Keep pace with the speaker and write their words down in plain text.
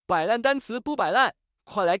摆烂单词不摆烂，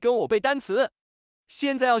快来跟我背单词。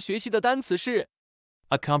现在要学习的单词是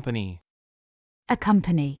accompany,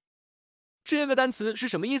 accompany, 这个单词是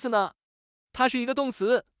什么意思呢？它是一个动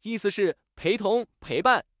词，意思是陪同、陪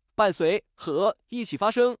伴、伴随和一起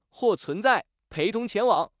发生或存在，陪同前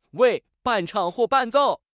往，为伴唱或伴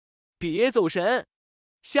奏。别走神。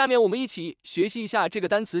下面我们一起学习一下这个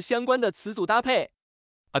单词相关的词组搭配。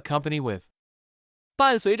 accompany with,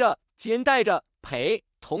 伴随着、兼带着、陪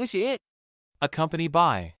同行。 accompany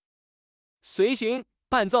by, 随行、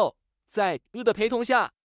伴奏，在的陪同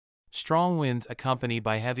下。 strong winds accompanied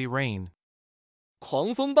by heavy rain.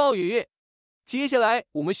 狂风暴雨。接下来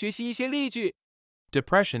我们学习一些例句。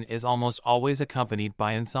 Depression is almost always accompanied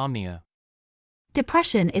by insomnia.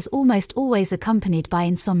 depression is almost always accompanied by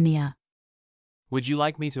insomnia. Would you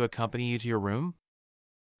like me to accompany you to your room?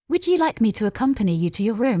 Would you like me to accompany you to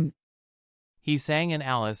your room? He sang and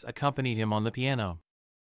Alice accompanied him on the piano.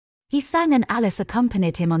 He sang and Alice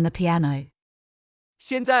accompanied him on the piano.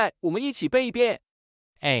 现在我们一起背一遍。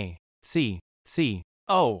 A C C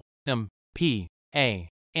O M P A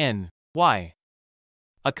N Y.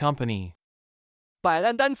 Accompany. 摆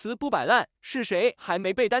烂单词不摆烂，是谁还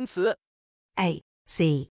没背单词？ A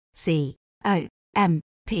C C O M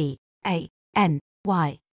P A N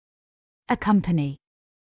Y. accompany,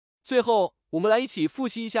 最后，我们来一起复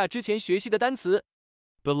习一下之前学习的单词。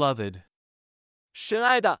 Beloved. 深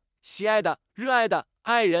爱的、喜爱的、热爱的、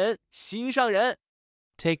爱人、心上人。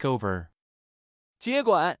 Take over. 接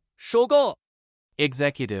管、收购。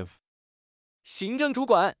 Executive. 行政主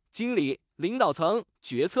管、经理、领导层、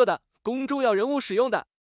决策的、公重要人物使用的。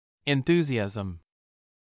 Enthusiasm.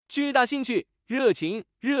 巨大兴趣、热情、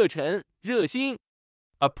热忱、热心。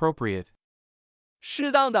 Appropriate.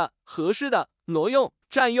 适当的、合适的、挪用、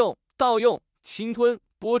占用、盗用、侵吞、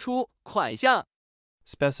播出、款项。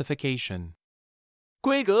 Specification.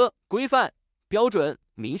 规格、规范、标准、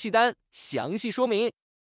明细单、详细说明。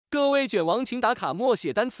各位卷王请打卡默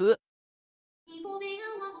写单词。你不背啊，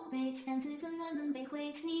我不背，单词怎么能背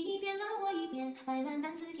会？你一遍啊，我一遍，摆烂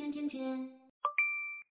单词天天见。